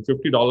card and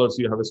 $50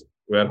 you have a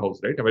warehouse,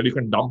 right? Where you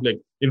can dump like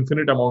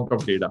infinite amount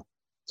of data.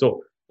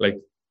 So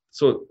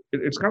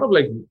it's kind of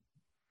like,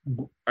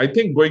 I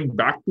think going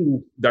back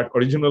to that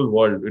original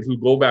world, it will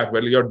go back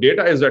where your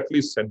data is at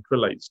least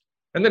centralized.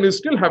 And then you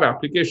still have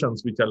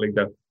applications which are like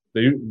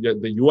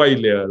the UI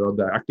layer or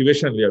the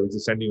activation layer, which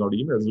is sending out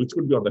emails, which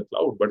could be on the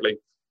cloud. But like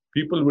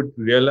people would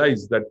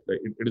realize that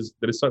there is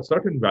a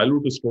certain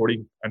value to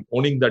storing and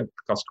owning that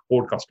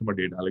core customer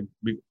data, like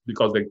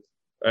because like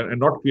and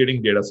not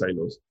creating data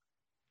silos.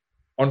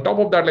 On top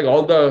of that, like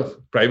all the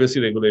privacy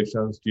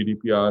regulations,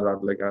 GDPR are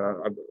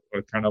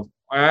kind of,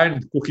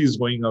 and cookies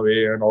going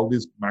away and all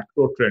these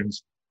macro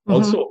trends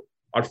also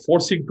are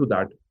forcing to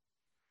that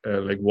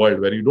like world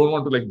where you don't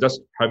want to like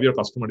just have your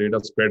customer data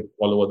spread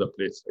all over the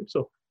place. Right?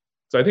 So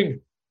I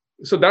think,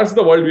 so that's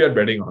the world we are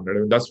betting on. Right? I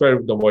mean, that's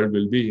where the world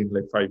will be in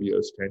like 5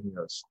 years, 10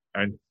 years.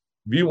 And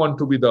we want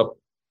to be the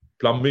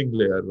plumbing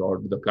layer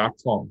or the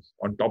platform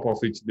on top of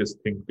which this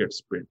thing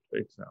gets built,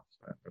 right?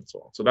 And so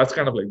on. So that's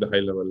kind of like the high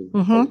level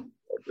of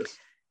this.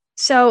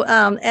 So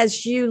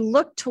as you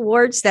look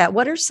towards that,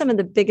 what are some of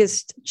the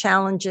biggest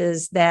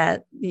challenges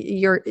that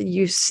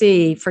you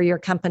see for your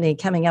company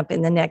coming up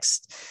in the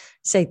next,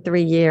 say,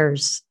 3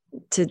 years?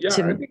 I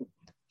think,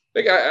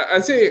 like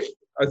as a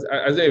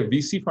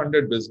VC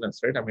funded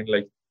business, right? I mean,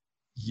 like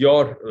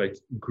your like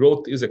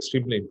growth is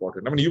extremely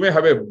important. I mean, you may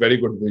have a very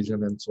good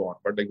vision and so on,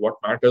 but like what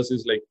matters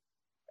is like,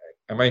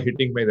 am I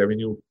hitting my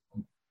revenue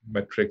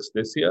metrics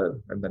this year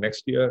and the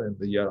next year and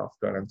the year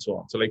after and so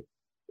on? So like,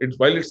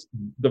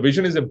 the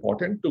vision is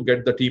important to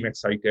get the team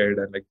excited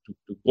and like to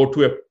go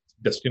to a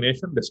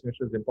destination is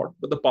important,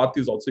 but the path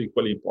is also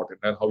equally important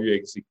and how you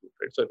execute,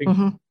 right? So I think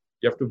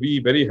you have to be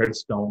very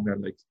heads down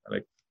and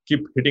like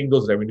keep hitting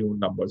those revenue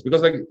numbers,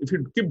 because like if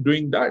you keep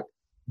doing that,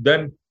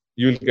 then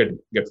you'll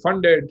get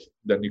funded,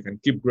 then you can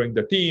keep growing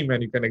the team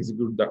and you can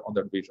execute that on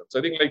that vision. So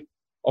I think like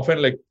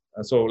often like,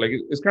 so like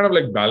it's kind of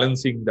like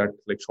balancing that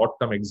like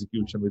short-term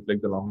execution with like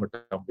the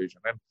longer-term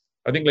vision. And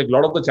I think like a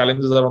lot of the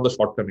challenges are on the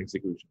short-term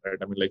execution, right?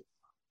 I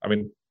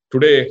mean,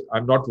 today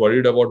I'm not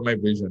worried about my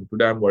vision.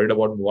 Today I'm worried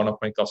about one of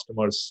my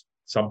customers,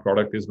 some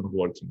product is not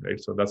working, right?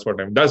 So that's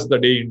that's the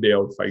day in, day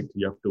out fight.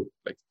 You have to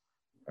like,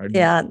 do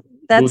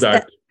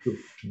that.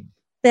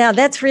 Yeah,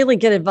 that's really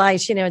good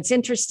advice. You know, it's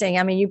interesting.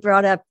 I mean, you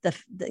brought up the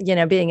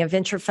being a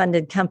venture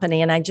funded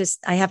company, and I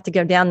have to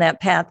go down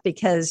that path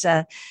because,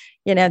 there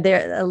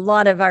a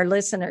lot of our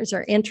listeners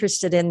are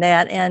interested in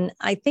that. And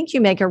I think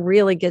you make a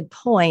really good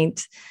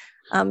point.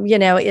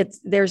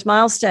 There's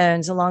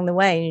milestones along the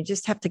way, and you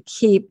just have to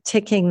keep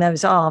ticking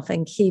those off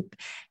and keep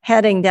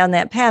heading down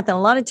that path. And a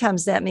lot of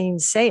times that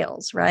means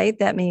sales, right?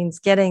 That means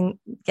getting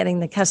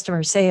the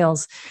customer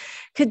sales.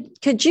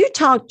 Could you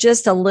talk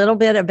just a little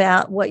bit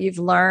about what you've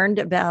learned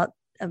about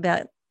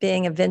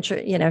being a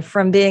venture,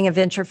 from being a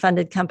venture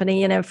funded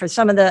company, for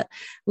some of the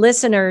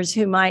listeners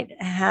who might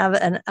have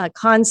a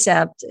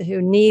concept,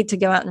 who need to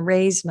go out and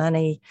raise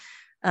money,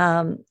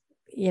 any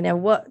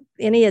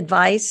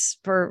advice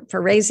for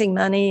raising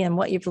money and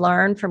what you've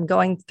learned from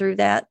going through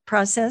that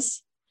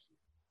process?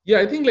 Yeah,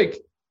 I think that's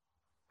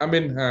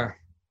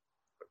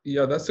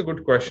a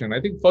good question.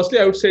 I think firstly,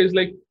 I would say is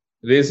like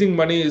raising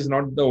money is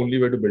not the only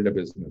way to build a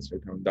business,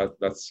 right? I mean,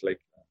 that's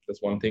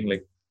one thing.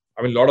 Like,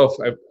 I mean,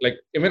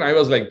 even I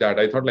was like that.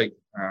 I thought like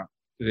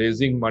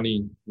raising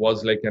money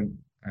was like an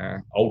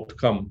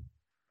outcome,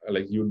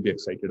 like you'd be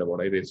excited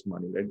about. I raised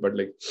money, right? But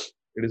like,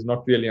 it is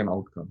not really an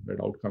outcome. Right?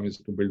 Outcome is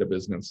to build a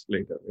business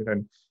later,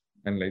 right?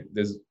 And like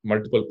there's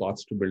multiple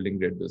paths to building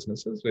great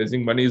businesses.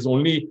 Raising money is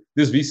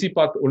this VC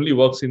path only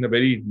works in a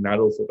very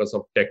narrow focus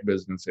of tech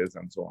businesses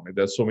and so on.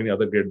 There's so many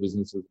other great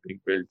businesses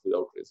being built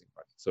without raising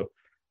money. So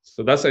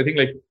that's, I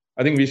think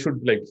we should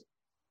like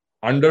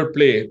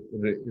underplay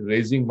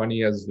raising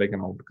money as like an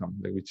outcome,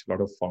 like which a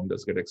lot of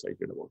founders get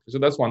excited about. So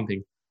that's one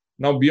thing.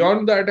 Now,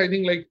 beyond that, I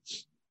think like,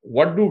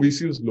 what do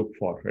VCs look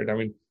for, right? I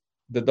mean,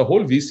 the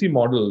whole VC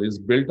model is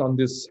built on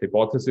this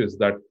hypothesis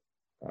that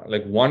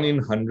like 1 in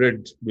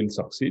 100 will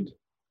succeed,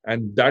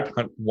 and that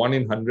 1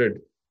 in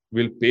 100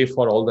 will pay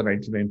for all the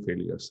 99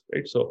 failures,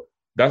 right? So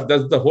that's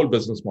the whole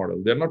business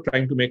model. They're not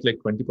trying to make like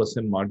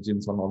 20%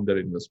 margins on their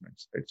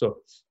investments, right?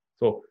 So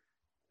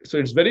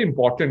it's very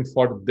important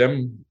for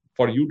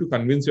you to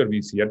convince your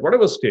VC at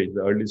whatever stage,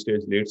 the early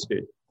stage, late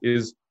stage,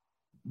 is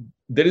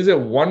there is a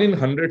 1 in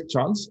 100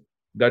 chance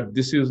that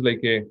this is like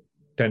a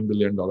 $10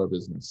 billion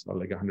business or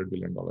like a $100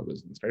 billion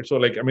business, right? So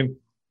like, I mean,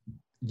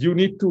 you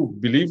need to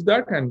believe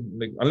that, and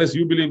like, unless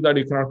you believe that,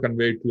 you cannot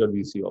convey it to your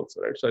VC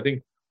also, right? So I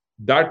think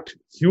that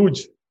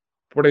huge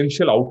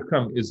potential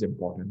outcome is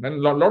important.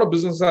 And a lot of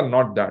businesses are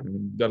not that. I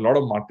mean, there are a lot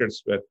of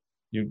markets where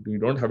you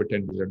don't have a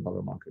 $10 billion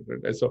market,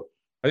 right? So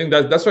I think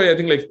that's why I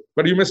think like,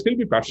 but you may still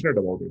be passionate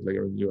about it. Like,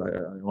 I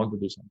want to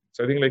do something.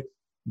 So I think like,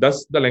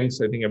 that's the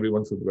lens I think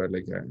everyone should wear.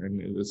 Like, and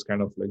it's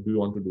kind of like, do you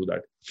want to do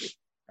that?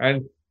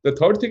 And the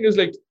third thing is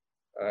like,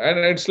 and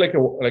it's like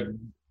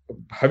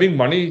having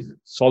money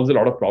solves a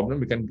lot of problems.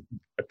 We can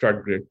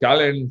attract great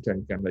talent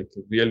and can like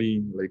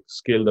really like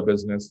scale the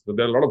business. So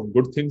there are a lot of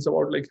good things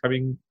about like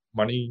having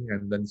money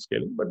and then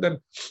scaling, but then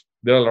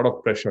there are a lot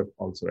of pressure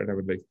also, right? I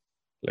mean,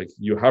 like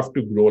you have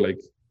to grow like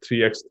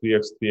 3x,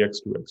 3x, 3x,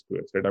 2x,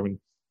 2x, right? I mean,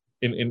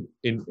 in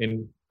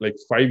like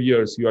 5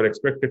 years, you are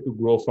expected to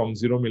grow from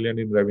 0 million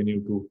in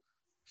revenue to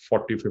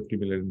 40, 50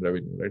 million in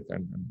revenue, right?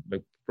 And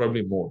like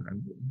probably more,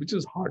 and which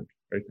is hard,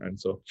 right? And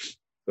so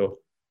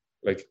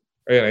like,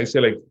 and I say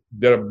like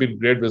there have been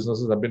great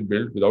businesses have been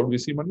built without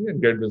VC money,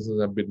 and great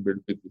businesses have been built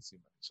with VC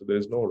money. So there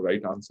is no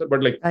right answer.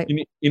 But like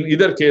in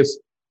either case,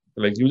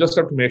 like you just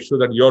have to make sure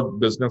that your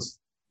business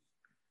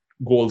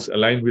goals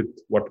align with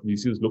what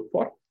VCs look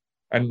for,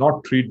 and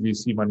not treat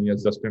VC money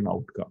as just an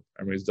outcome.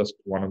 I mean, it's just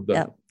one of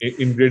the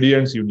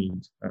ingredients you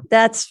need.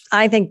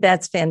 I think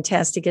that's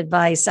fantastic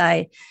advice.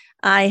 I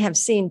have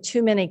seen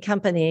too many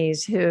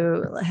companies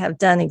who have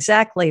done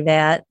exactly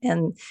that.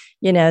 And,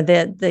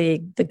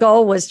 the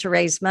goal was to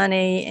raise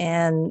money,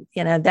 and,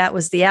 that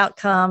was the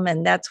outcome,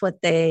 and that's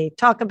what they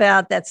talk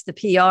about. That's the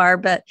PR.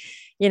 But,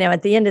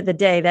 at the end of the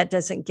day, that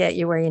doesn't get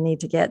you where you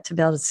need to get to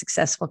build a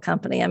successful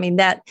company. I mean,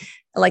 that,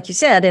 like you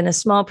said, in a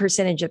small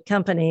percentage of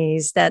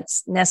companies,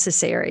 that's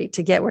necessary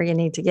to get where you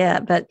need to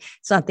get, but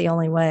it's not the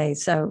only way.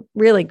 So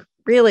really,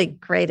 really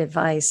great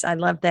advice. I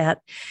love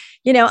that.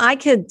 I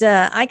could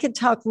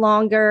talk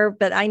longer,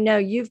 but I know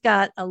you've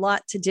got a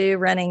lot to do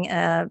running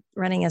a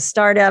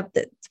startup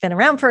that's been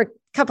around for a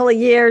couple of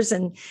years,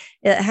 and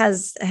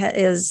it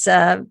is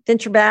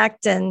venture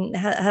backed, and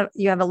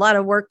you have a lot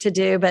of work to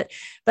do. But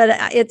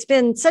it's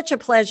been such a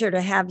pleasure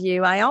to have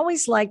you. I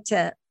always like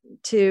to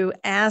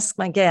ask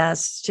my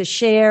guests to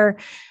share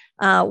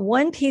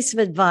one piece of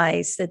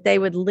advice that they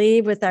would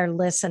leave with our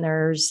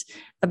listeners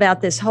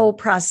about this whole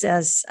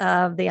process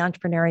of the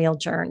entrepreneurial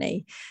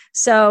journey.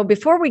 So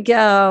before we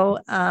go,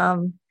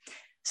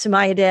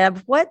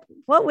 Soumyadeb, what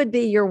would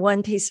be your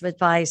one piece of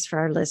advice for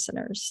our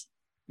listeners?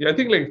 Yeah, I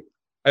think like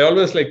I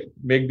always like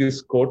make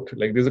this quote.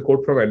 Like there's a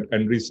quote from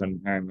Andreessen,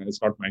 and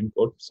it's not my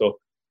quote. So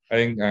I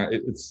think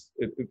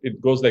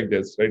it goes like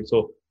this, right?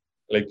 So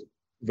like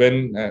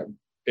when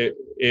a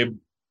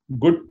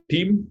good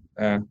team,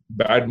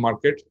 bad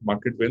market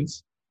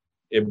wins.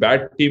 A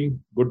bad team,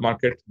 good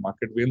market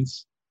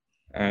wins.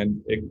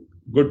 And a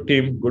good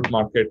team, good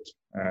market,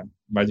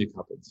 magic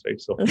happens, right?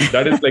 So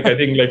that is like, I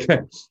think like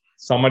a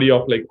summary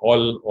of like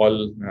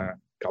all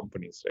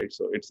companies, right?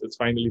 So it's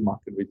finally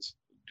market which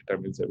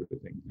determines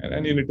everything,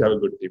 and you need to have a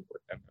good team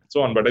and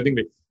so on. But I think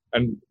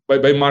and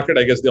by market,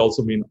 I guess they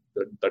also mean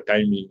the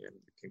timing and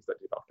things that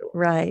you talked about.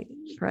 Right.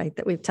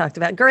 That we've talked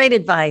about. Great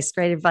advice.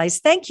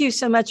 Thank you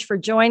so much for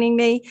joining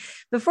me.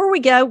 Before we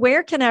go,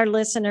 where can our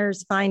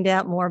listeners find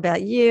out more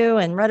about you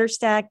and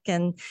RudderStack,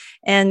 and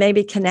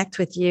maybe connect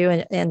with you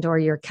and or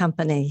your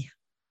company?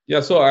 Yeah,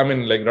 so I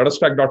mean, like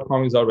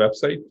RudderStack.com is our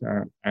website,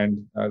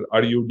 and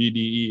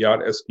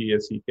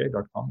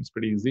RudderStack.com is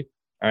pretty easy.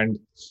 And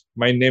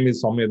my name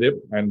is Soumyadeb,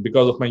 and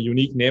because of my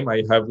unique name,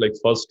 I have like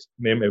first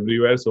name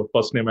everywhere. So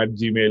first name at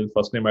Gmail,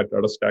 first name at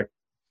RudderStack,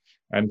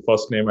 and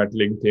first name at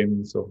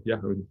LinkedIn. So yeah,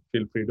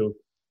 feel free to,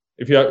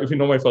 if you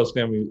know my first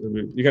name,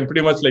 you can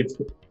pretty much like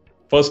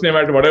first name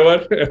at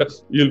whatever,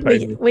 you'll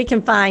find me. We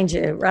can find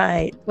you,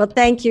 right? Well,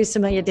 thank you,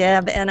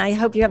 Soumyadeb, and I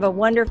hope you have a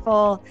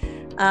wonderful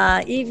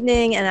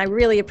evening. And I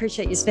really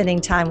appreciate you spending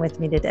time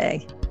with me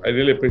today. I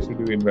really appreciate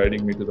you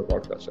inviting me to the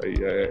podcast. I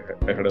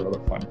had a lot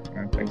of fun,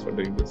 and thanks for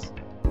doing this.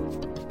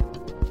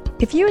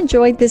 If you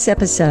enjoyed this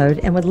episode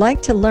and would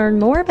like to learn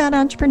more about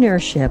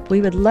entrepreneurship,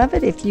 we would love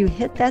it if you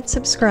hit that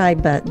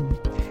subscribe button.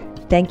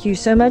 Thank you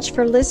so much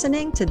for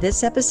listening to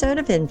this episode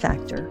of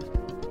InFactor.